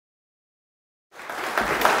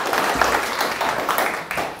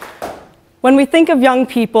When we think of young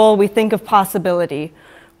people, we think of possibility.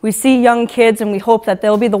 We see young kids and we hope that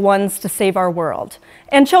they'll be the ones to save our world.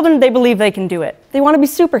 And children, they believe they can do it. They want to be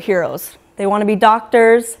superheroes. They want to be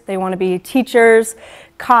doctors, they want to be teachers,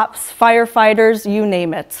 cops, firefighters, you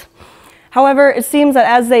name it. However, it seems that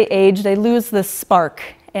as they age, they lose this spark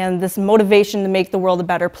and this motivation to make the world a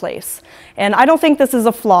better place. And I don't think this is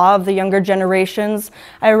a flaw of the younger generations.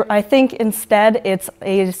 I think instead it's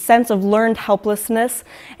a sense of learned helplessness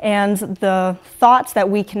and the thoughts that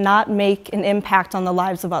we cannot make an impact on the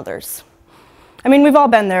lives of others. I mean, we've all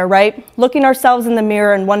been there, right? Looking ourselves in the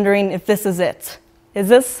mirror and wondering if this is it. Is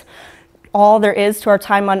this all there is to our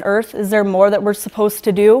time on earth? Is there more that we're supposed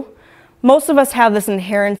to do? Most of us have this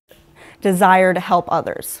inherent desire to help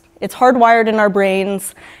others. It's hardwired in our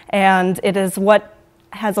brains, and it is what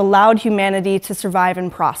has allowed humanity to survive and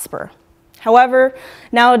prosper. However,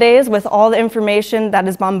 nowadays, with all the information that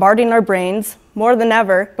is bombarding our brains, more than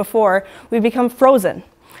ever before, we've become frozen.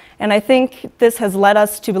 And I think this has led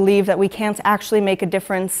us to believe that we can't actually make a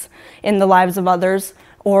difference in the lives of others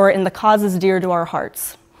or in the causes dear to our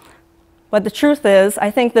hearts. But the truth is,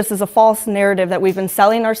 I think this is a false narrative that we've been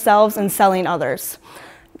selling ourselves and selling others.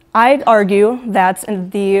 I'd argue that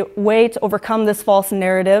the way to overcome this false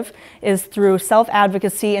narrative is through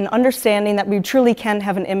self-advocacy and understanding that we truly can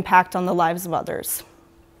have an impact on the lives of others.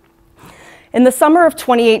 In the summer of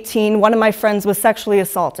 2018, one of my friends was sexually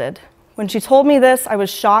assaulted. When she told me this, I was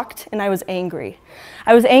shocked and I was angry.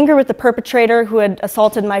 I was angry with the perpetrator who had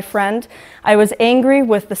assaulted my friend. I was angry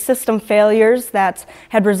with the system failures that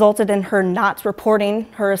had resulted in her not reporting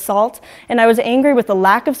her assault. And I was angry with the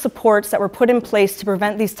lack of supports that were put in place to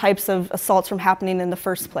prevent these types of assaults from happening in the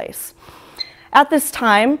first place. At this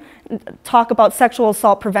time, talk about sexual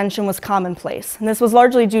assault prevention was commonplace, and this was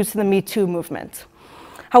largely due to the Me Too movement.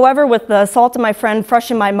 However, with the assault of my friend fresh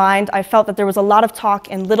in my mind, I felt that there was a lot of talk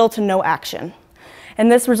and little to no action. And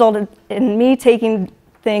this resulted in me taking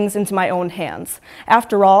things into my own hands.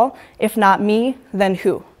 After all, if not me, then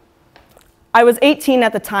who? I was 18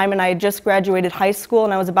 at the time, and I had just graduated high school,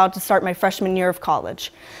 and I was about to start my freshman year of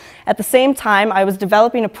college. At the same time, I was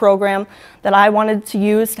developing a program that I wanted to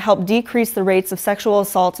use to help decrease the rates of sexual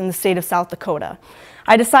assault in the state of South Dakota.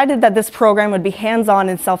 I decided that this program would be hands-on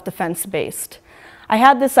and self-defense based. I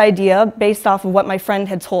had this idea based off of what my friend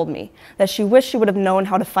had told me, that she wished she would have known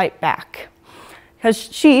how to fight back. Because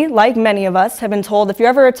she, like many of us, have been told if you're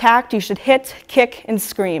ever attacked, you should hit, kick, and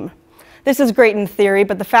scream. This is great in theory,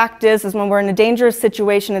 but the fact is when we're in a dangerous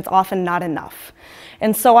situation, it's often not enough.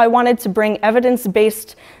 And so I wanted to bring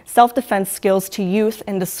evidence-based self-defense skills to youth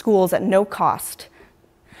and to schools at no cost.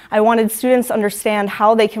 I wanted students to understand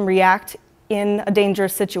how they can react in a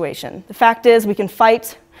dangerous situation. The fact is we can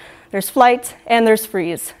fight, there's flight, and there's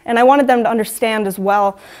freeze. And I wanted them to understand as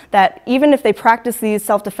well that even if they practice these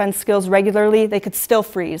self-defense skills regularly, they could still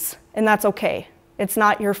freeze, and that's okay. It's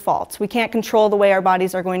not your fault. We can't control the way our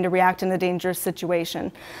bodies are going to react in a dangerous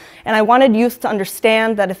situation. And I wanted youth to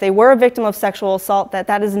understand that if they were a victim of sexual assault,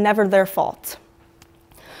 that is never their fault.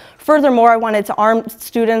 Furthermore, I wanted to arm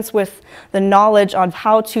students with the knowledge on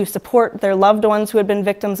how to support their loved ones who had been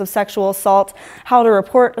victims of sexual assault, how to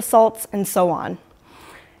report assaults, and so on.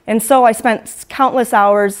 And so I spent countless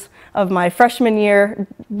hours of my freshman year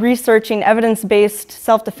researching evidence-based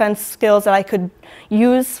self-defense skills that I could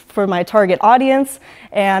use for my target audience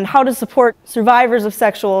and how to support survivors of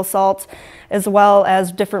sexual assault, as well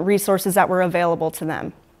as different resources that were available to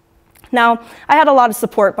them. Now, I had a lot of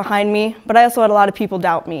support behind me, but I also had a lot of people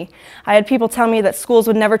doubt me. I had people tell me that schools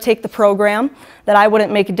would never take the program, that I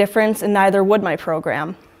wouldn't make a difference, and neither would my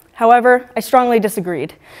program. However, I strongly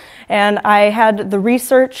disagreed. And I had the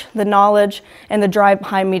research, the knowledge, and the drive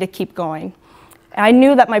behind me to keep going. I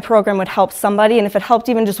knew that my program would help somebody, and if it helped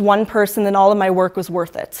even just one person, then all of my work was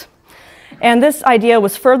worth it. And this idea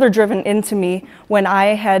was further driven into me when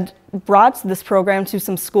I had brought this program to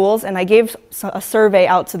some schools, and I gave a survey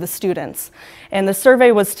out to the students. And the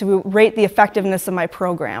survey was to rate the effectiveness of my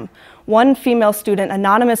program. One female student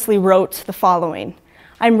anonymously wrote the following: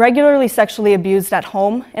 "I'm regularly sexually abused at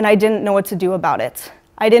home, and I didn't know what to do about it.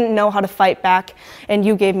 I didn't know how to fight back, and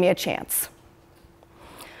you gave me a chance."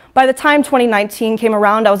 By the time 2019 came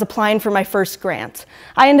around, I was applying for my first grant.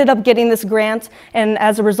 I ended up getting this grant, and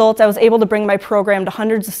as a result, I was able to bring my program to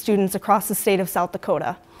hundreds of students across the state of South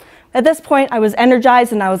Dakota. At this point, I was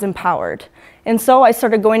energized and I was empowered. And so I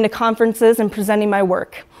started going to conferences and presenting my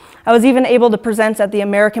work. I was even able to present at the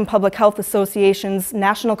American Public Health Association's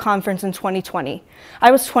national conference in 2020.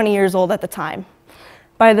 I was 20 years old at the time.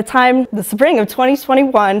 By the time the spring of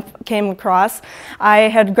 2021 came across, I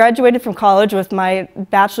had graduated from college with my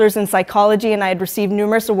bachelor's in psychology, and I had received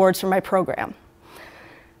numerous awards for my program.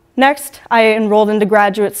 Next, I enrolled into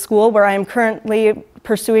graduate school where I am currently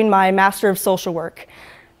pursuing my Master of Social Work.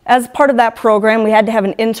 As part of that program, we had to have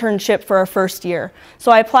an internship for our first year.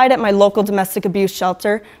 So I applied at my local domestic abuse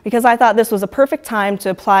shelter because I thought this was a perfect time to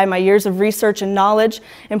apply my years of research and knowledge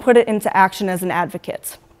and put it into action as an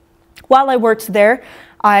advocate. While I worked there,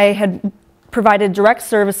 I had provided direct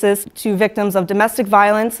services to victims of domestic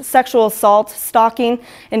violence, sexual assault, stalking,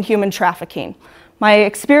 and human trafficking. My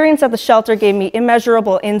experience at the shelter gave me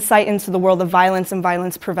immeasurable insight into the world of violence and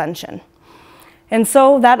violence prevention. And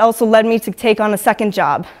so that also led me to take on a second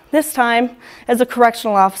job, this time as a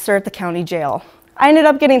correctional officer at the county jail. I ended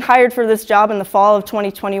up getting hired for this job in the fall of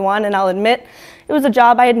 2021, and I'll admit it was a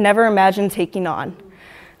job I had never imagined taking on.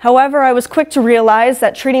 However, I was quick to realize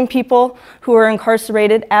that treating people who were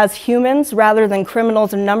incarcerated as humans rather than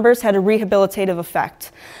criminals in numbers had a rehabilitative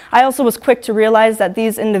effect. I also was quick to realize that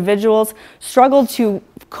these individuals struggled to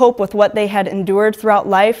cope with what they had endured throughout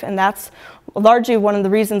life, and that's largely one of the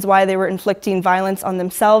reasons why they were inflicting violence on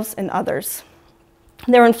themselves and others.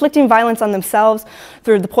 They were inflicting violence on themselves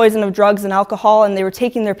through the poison of drugs and alcohol, and they were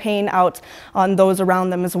taking their pain out on those around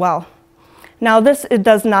them as well. Now, it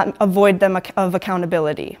does not avoid them of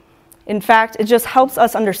accountability. In fact, it just helps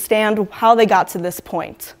us understand how they got to this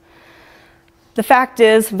point. The fact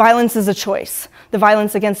is, violence is a choice. The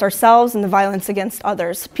violence against ourselves and the violence against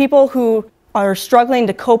others. People who are struggling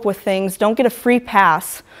to cope with things don't get a free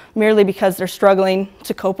pass merely because they're struggling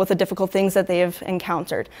to cope with the difficult things that they have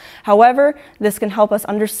encountered. However, this can help us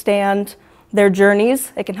understand their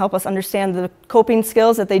journeys. It can help us understand the coping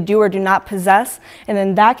skills that they do or do not possess, and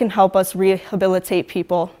then that can help us rehabilitate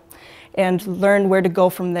people and learn where to go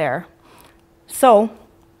from there. So,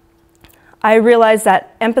 I realized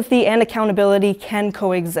that empathy and accountability can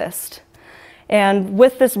coexist. And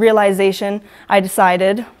with this realization, I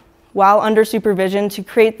decided, while under supervision, to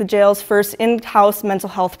create the jail's first in-house mental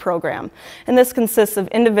health program. And this consists of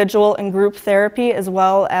individual and group therapy as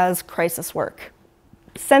well as crisis work.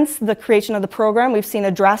 Since the creation of the program, we've seen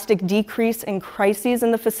a drastic decrease in crises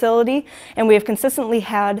in the facility, and we have consistently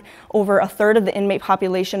had over a third of the inmate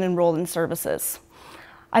population enrolled in services.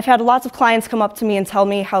 I've had lots of clients come up to me and tell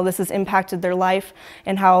me how this has impacted their life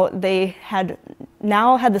and how they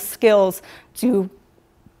now had the skills to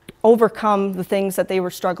overcome the things that they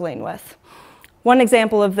were struggling with. One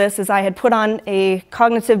example of this is I had put on a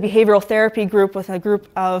cognitive behavioral therapy group with a group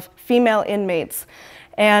of female inmates.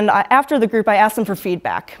 And after the group, I asked them for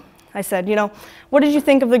feedback. I said, what did you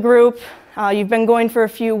think of the group? You've been going for a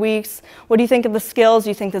few weeks. What do you think of the skills? Do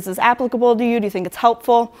you think this is applicable to you? Do you think it's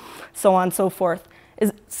helpful? So on and so forth.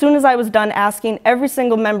 As soon as I was done asking, every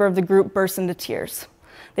single member of the group burst into tears.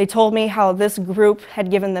 They told me how this group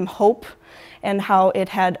had given them hope and how it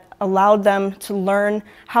had allowed them to learn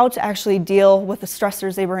how to actually deal with the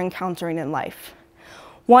stressors they were encountering in life.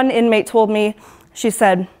 One inmate told me, she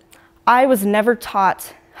said, I was never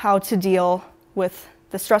taught how to deal with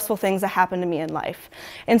the stressful things that happened to me in life.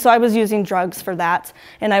 And so I was using drugs for that,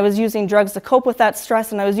 and I was using drugs to cope with that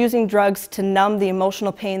stress, and I was using drugs to numb the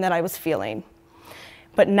emotional pain that I was feeling.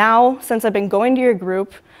 But now, since I've been going to your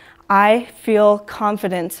group, I feel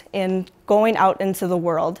confident in going out into the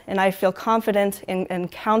world, and I feel confident in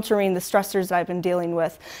encountering the stressors that I've been dealing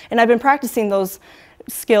with. And I've been practicing those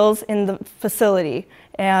skills in the facility.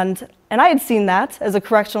 And I had seen that as a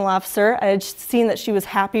correctional officer. I had seen that she was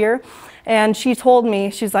happier. And she told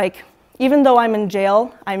me, she's like, even though I'm in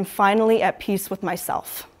jail, I'm finally at peace with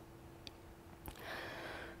myself.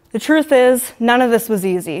 The truth is, none of this was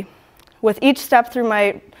easy. With each step through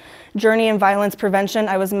my journey in violence prevention,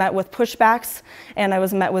 I was met with pushbacks and I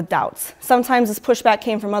was met with doubts. Sometimes this pushback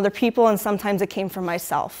came from other people and sometimes it came from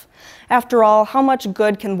myself. After all, how much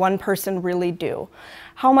good can one person really do?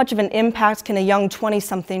 How much of an impact can a young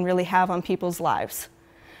 20-something really have on people's lives?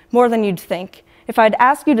 More than you'd think. If I'd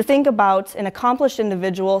ask you to think about an accomplished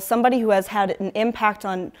individual, somebody who has had an impact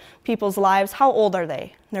on people's lives, how old are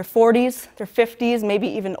they? In their 40s, their 50s, maybe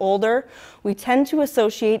even older? We tend to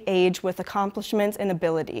associate age with accomplishments and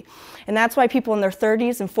ability. And that's why people in their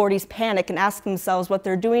 30s and 40s panic and ask themselves what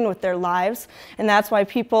they're doing with their lives. And that's why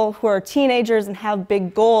people who are teenagers and have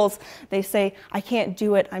big goals, they say, I can't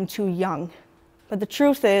do it, I'm too young. But the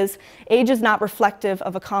truth is, age is not reflective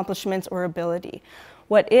of accomplishments or ability.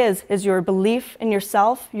 What is your belief in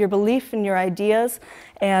yourself, your belief in your ideas,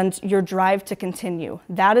 and your drive to continue.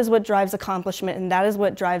 That is what drives accomplishment, and that is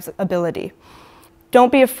what drives ability.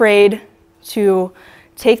 Don't be afraid to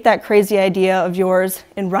take that crazy idea of yours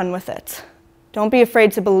and run with it. Don't be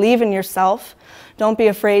afraid to believe in yourself. Don't be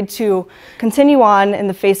afraid to continue on in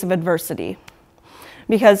the face of adversity.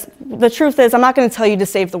 Because the truth is, I'm not going to tell you to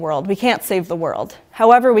save the world. We can't save the world.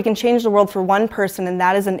 However, we can change the world for one person, and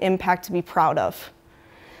that is an impact to be proud of.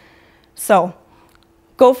 So,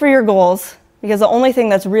 go for your goals, because the only thing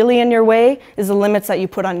that's really in your way is the limits that you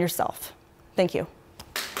put on yourself. Thank you.